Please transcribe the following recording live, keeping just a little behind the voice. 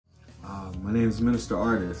My name is Minister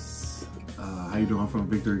Artist. How you doing? I'm from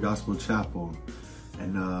Victory Gospel Chapel.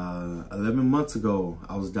 And 11 months ago,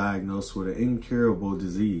 I was diagnosed with an incurable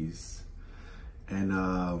disease. And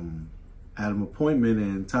I had an appointment,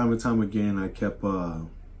 and time again, I kept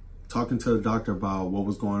talking to the doctor about what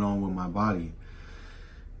was going on with my body.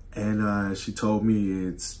 And she told me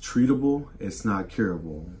it's treatable, it's not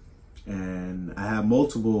curable. And I had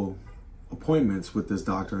multiple appointments with this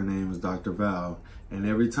doctor. Her name is Dr. Val. And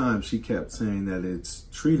every time she kept saying that it's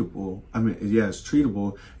treatable. It's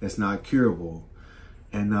treatable, it's not curable.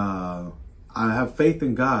 And I have faith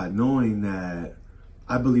in God, knowing that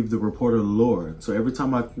I believe the report of the Lord. So every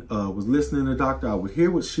time I was listening to the doctor, I would hear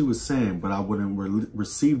what she was saying, but I wouldn't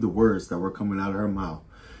receive the words that were coming out of her mouth.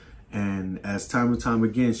 And as time and time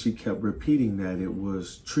again, she kept repeating that it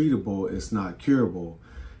was treatable, it's not curable.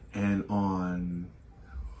 And on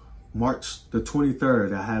March the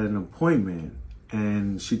 23rd, I had an appointment,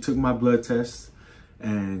 and she took my blood test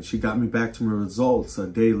and she got me back to my results a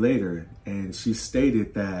day later. And she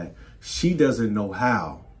stated that she doesn't know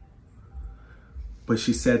how, but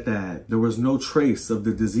she said that there was no trace of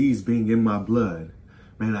the disease being in my blood.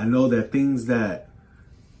 Man, I know that things that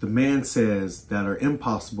the man says that are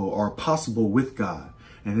impossible are possible with God.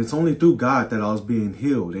 And it's only through God that I was being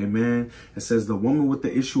healed. Amen. It says the woman with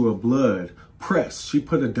the issue of blood pressed. She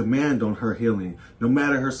put a demand on her healing. No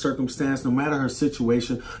matter her circumstance, no matter her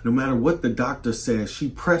situation, no matter what the doctor says, she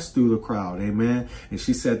pressed through the crowd. Amen. And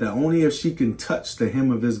she said that only if she can touch the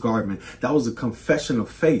hem of his garment. That was a confession of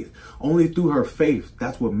faith. Only through her faith,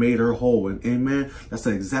 that's what made her whole. And amen. That's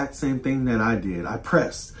the exact same thing that I did. I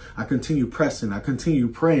pressed. I continue pressing. I continue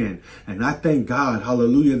praying. And I thank God,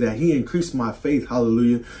 hallelujah, that he increased my faith,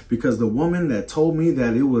 hallelujah, because the woman that told me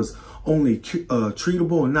that it was only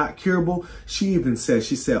treatable and not curable, she even said,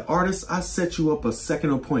 she said, "Artist, I set you up a second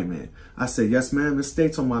appointment." I said, "Yes, ma'am. It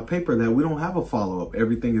states on my paper that we don't have a follow-up.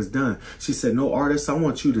 Everything is done." She said, "No, Artist, I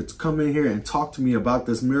want you to come in here and talk to me about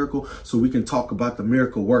this miracle so we can talk about the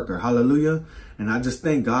miracle worker." Hallelujah. And I just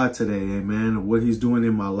thank God today, amen, of what he's doing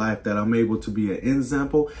in my life, that I'm able to be an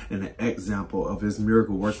example and an example of his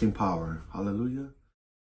miracle working power. Hallelujah.